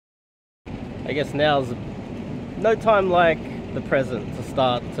I guess now's no time like the present to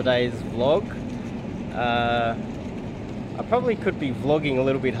start today's vlog. I probably could be vlogging a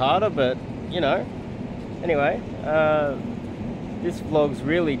little bit harder, but you know, anyway, this vlog's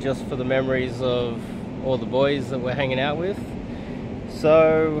really just for the memories of all the boys that we're hanging out with.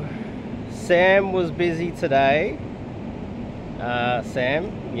 So Sam was busy today.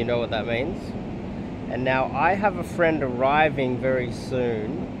 Sam, you know what that means. And now I have a friend arriving very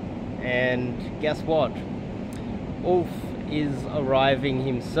soon, and guess what? Ulf is arriving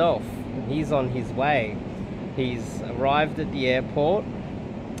himself. He's on his way. He's arrived at the airport,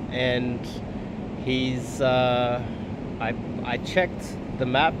 and he's I checked the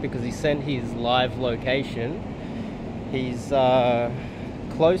map because he sent his live location. He's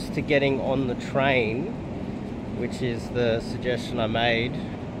close to getting on the train, which is the suggestion I made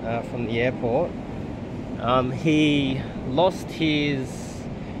from the airport. He lost his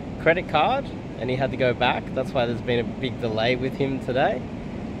credit card and he had to go back. That's why there's been a big delay with him today.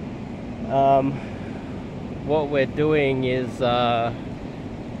 What we're doing is, as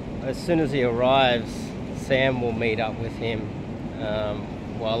soon as he arrives, Sam will meet up with him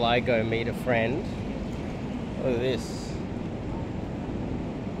while I go meet a friend. Look at this.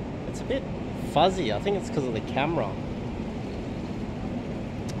 It's a bit fuzzy. I think it's because of the camera.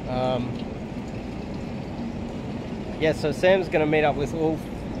 Yeah, so Sam's going to meet up with Ulf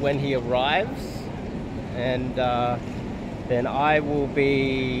when he arrives, and then I will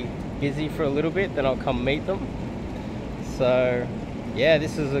be busy for a little bit, then I'll come meet them. So yeah,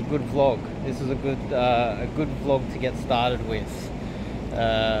 this is a good vlog. This is a good vlog to get started with.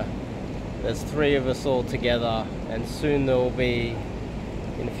 There's 3 of us all together, and soon there will be,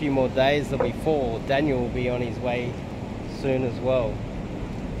 in a few more days, there'll be 4. Daniel will be on his way soon as well.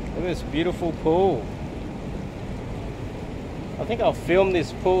 Look at this beautiful pool. I think I'll film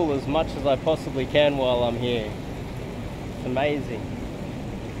this pool as much as I possibly can while I'm here. It's amazing.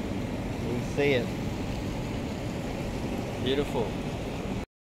 You can see it. Beautiful.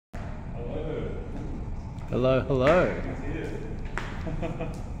 Hello, hello.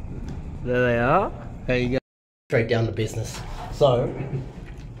 There they are. There you go. Straight down to business. So,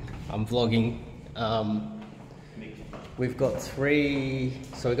 I'm vlogging. We've got 2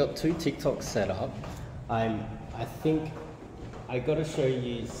 TikToks set up. I think I got to show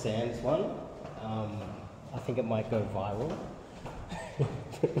you Sam's one. I think it might go viral.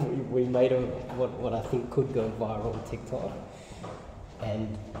 we made what I think could go viral on TikTok,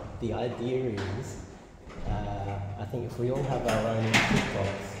 and the idea is, I think if we all have our own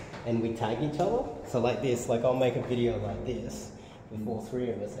TikToks and we tag each other, so like this, like I'll make a video like this with all 3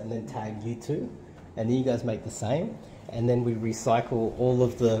 of us, and then tag you 2, and then you guys make the same, and then we recycle all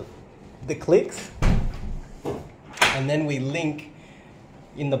of the clicks, and then we link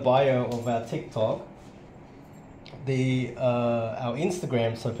in the bio of our TikTok our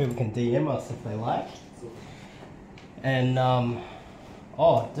Instagram, so people can DM us if they like. And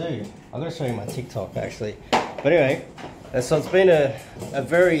oh dude, I'm gonna show you my TikTok actually. But anyway, so it's been a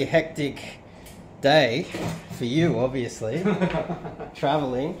very hectic day for you, obviously,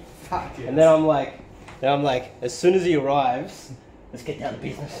 traveling. And then I'm like, as soon as he arrives, let's get down to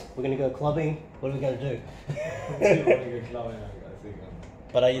business. We're gonna go clubbing. What are we gonna do?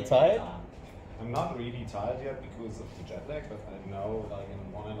 But are you tired? I'm not really tired yet because of the jet lag, but I know like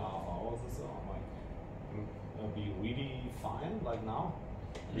in 1.5 hours or so I'll be really fine, like now.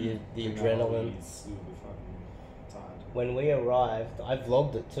 The adrenaline. Super fucking tired. When we arrived, I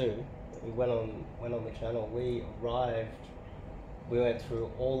vlogged it too. We went on the channel. We arrived, we went through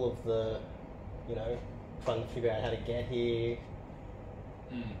all of the, you know, trying to figure out how to get here,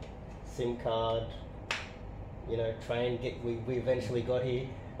 SIM card, you know, train, we eventually got here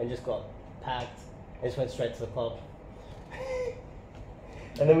and just got packed and just went straight to the club.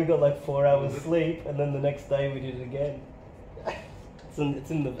 And then we got like 4 hours sleep, and then the next day we did it again.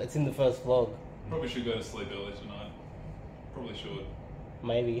 It's in the first vlog. Probably should go to sleep early tonight. Probably should.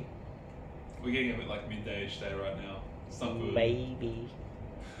 Maybe. We're getting a bit like midday-ish day right now. It's not good. Maybe.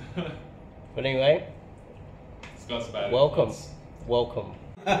 But anyway, this guy's a bad welcome. influence. Welcome.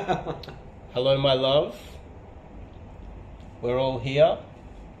 Hello, my love. We're all here.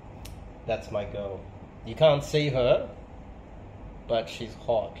 That's my girl. You can't see her, but she's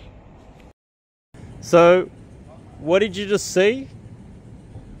hot. So, what did you just see?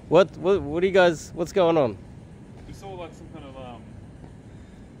 What do you guys, what's going on? We saw like some kind of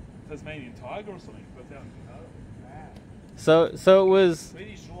Tasmanian tiger or something. That's out in Jakarta. So it was...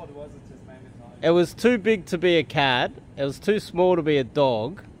 Pretty sure it was a Tasmanian tiger. It was too big to be a cat. It was too small to be a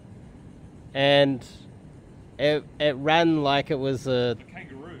dog. And it ran like it was a...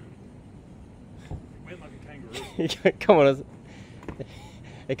 kangaroo. went like a kangaroo. Come on,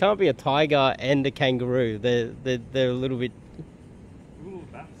 it can't be a tiger and a kangaroo. They're a little bit. Little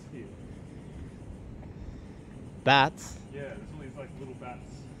bats here. Bats? Yeah, there's all these like little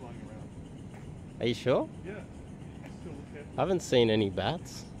bats flying around. Are you sure? Yeah. Still look careful. I haven't seen any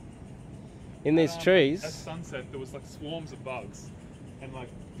bats in these trees. At sunset, there was like swarms of bugs, and like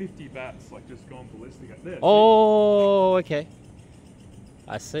 50 bats like just gone ballistic out there. Oh, okay.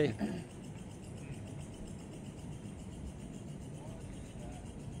 I see. So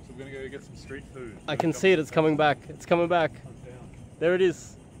we're gonna go get some street food. I can see it. It's coming back. It's coming back. Comes down. There it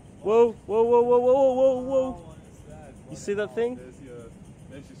is. Whoa, whoa, whoa, whoa, whoa, whoa, whoa. You see that thing? There's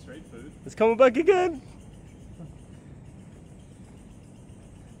your street food. It's coming back again.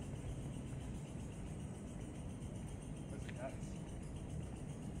 Where's the cats?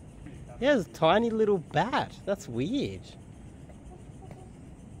 Yeah, it's a tiny little bat. That's weird.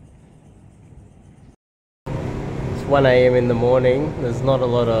 It's 1 a.m. in the morning. There's not a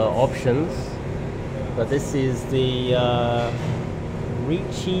lot of options. But this is the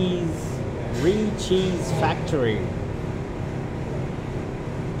Cheese Factory.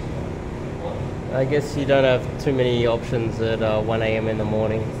 I guess you don't have too many options at 1 a.m. in the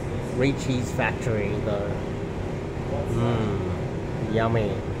morning. Cheese Factory though.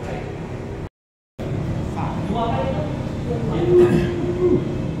 Yummy.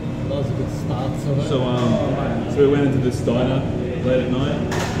 That was a good start to it. So we went into this diner late at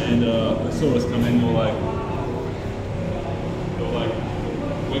night, and they saw us come in. They were like,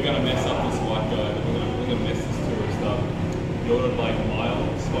 we're gonna mess up this white guy. We're gonna mess this tourist up. He ordered like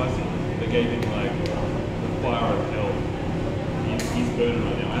mild spicy. They gave him like the fire of hell. He's burning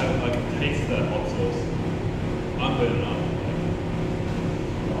right now. I can taste that hot sauce. I'm burning up.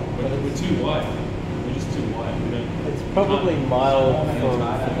 We're too white. We're just too white. We don't. It's probably mild for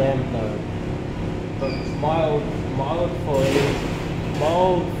them though. But mild for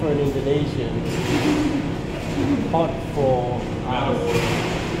an Indonesian. Hot for us.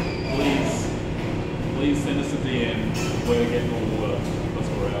 Please send us a DM. We're getting all water. That's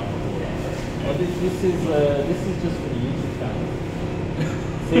where we're out for water. Oh, this is just for the YouTube channel.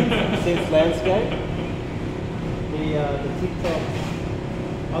 Since landscape, the TikTok.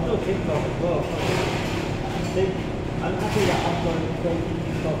 I'll do a TikTok as well. I'm happy to upload 20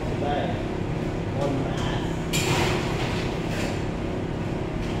 TikToks today on mass.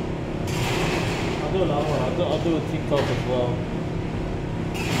 I'll do another one. I'll do a TikTok as well.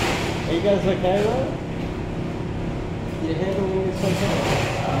 Are you guys okay though? You handling this okay?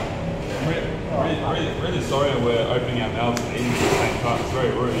 Really sorry we're opening our mouths and eating at the same time. It's very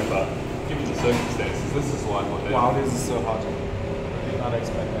rude, but given the circumstances, this is like what they're. Wow, this is so hot. I did not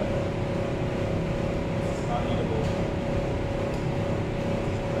expect that. It's not eatable.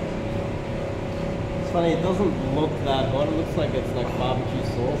 It's funny, it doesn't look that hot. It looks like it's like barbecue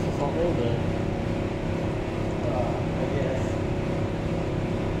sauce or something, but I guess.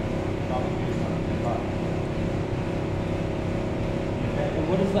 Barbecue is not that hot. And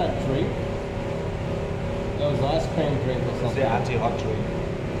what is that drink? That was ice cream drink or It's something. the anti-hot drink.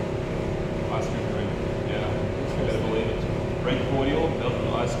 Ice cream drink. Yeah, you better believe it. Red cordial, melted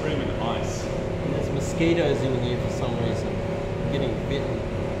ice cream, and ice. And there's mosquitoes in here for some reason. I'm getting bitten.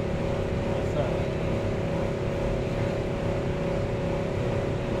 What's that?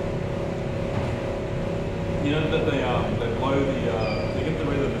 You know that they blow they get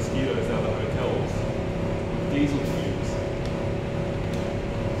rid of the mosquitoes out of the hotels with diesel tubes.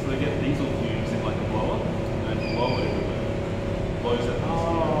 So they get diesel tubes in like a blower and blow it everywhere. Blows out the mosquitoes.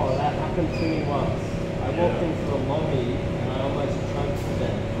 Oh, that happened to me once. I walked into the lobby and I almost choked to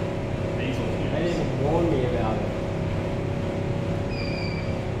death. Diesel tubes. They didn't warn me about it.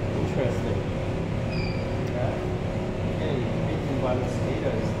 Interesting. Okay. Getting bitten by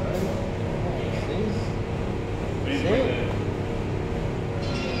mosquitoes though. We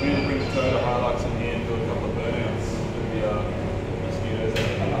need to bring the Toyota Hilux in here and do a couple of burnouts with the mosquitoes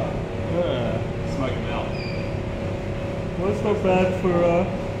out there. Smoke them out. Well, it's not bad for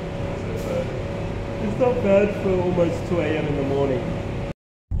it's not bad for almost 2 a.m. in the morning.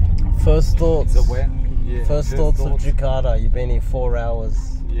 First thoughts. So when? Yeah. First thoughts of Jakarta. You've been here 4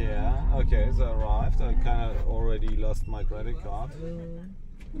 hours. Yeah. Okay. So I arrived. I kind of already lost my credit card.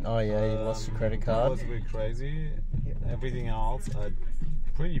 Oh yeah, you lost your credit That card. was a bit crazy. Everything else, I'm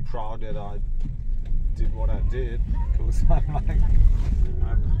pretty proud that I did what I did because I'm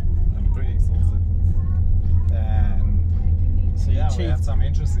pretty exhausted. And So you yeah, we cheat. had some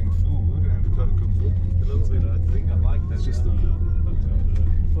interesting food and we got a good book. A little bit, I think I like that. It's just but I'm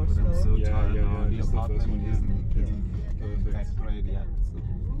First so Yeah, tired yeah, now. yeah, The just the first apartment one, isn't perfect. that great yet. So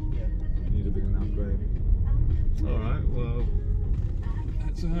need a bit of an upgrade. Alright, well.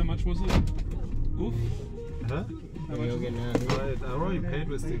 So how much was it? Oof. Huh? How much was it? I already paid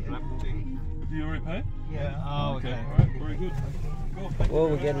with the Grab thing. Did you already pay? Yeah. Oh, okay. Alright, very good. Cool. Thank you Well,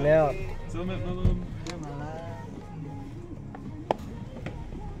 very we're getting much. out. So,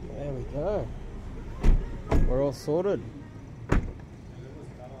 There we go. We're all sorted.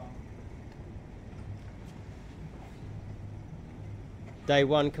 Day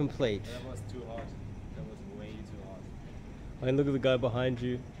 1 complete. That was too hot. That was way too hot. And look at the guy behind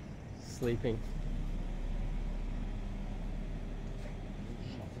you, sleeping.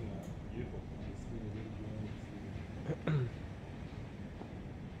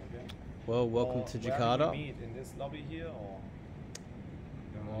 Well, welcome to Jakarta. Where do we meet? In this lobby here, or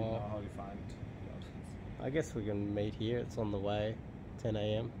don't really know how to find the options. I guess we can meet here. It's on the way. 10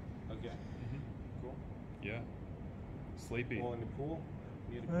 a.m. Okay. Cool. Yeah. Sleepy. Or in the pool.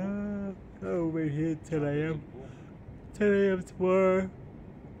 Near the pool. Oh, we're here 10 Near the a.m. pool. 10 a.m. tomorrow.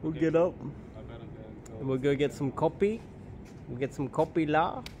 We'll Okay. get up I better go. and we'll go get some coffee. We'll get some coffee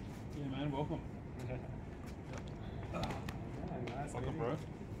la. Yeah, man, welcome. Yeah, nice, Welcome, baby. bro.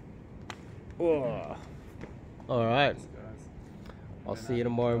 Oh. All right. Thanks, guys. I'll And see I you need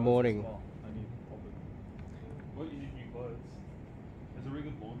tomorrow clothes as morning. well. I need probably. Well, you need new clothes. There's a really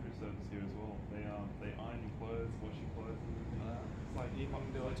good laundry service here as well. They iron your clothes, wash your clothes, and everything. It's like Even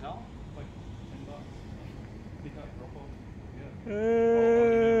the hotel? like $10. Pick up, drop off.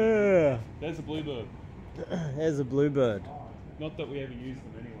 Yeah. There's a bluebird. There's a bluebird. Not that we ever use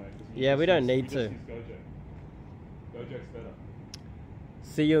them anyway. 'Cause Yeah, we don't need just to. use Gojek. Gojek's better.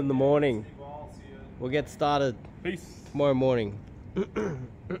 See you in the morning. See you all, see you. We'll get started Peace. tomorrow morning.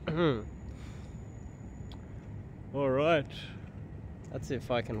 All right. That's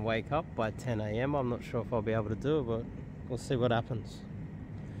if I can wake up by 10 a.m. I'm not sure if I'll be able to do it, but we'll see what happens.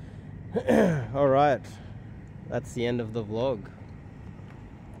 All right. That's the end of the vlog.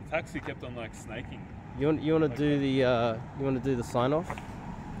 The taxi kept on like snaking. You want to do the sign off?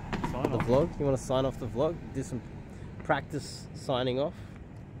 Sign The off. vlog? You want to sign off the vlog? Do some practice signing off.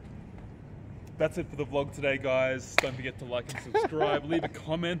 That's it for the vlog today, guys. Don't forget to like and subscribe. Leave a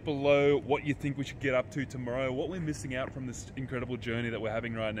comment below what you think we should get up to tomorrow, what we're missing out from this incredible journey that we're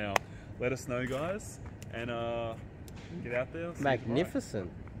having right now. Let us know, guys, and get out there. See you tomorrow.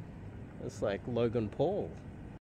 Magnificent. It's like Logan Paul.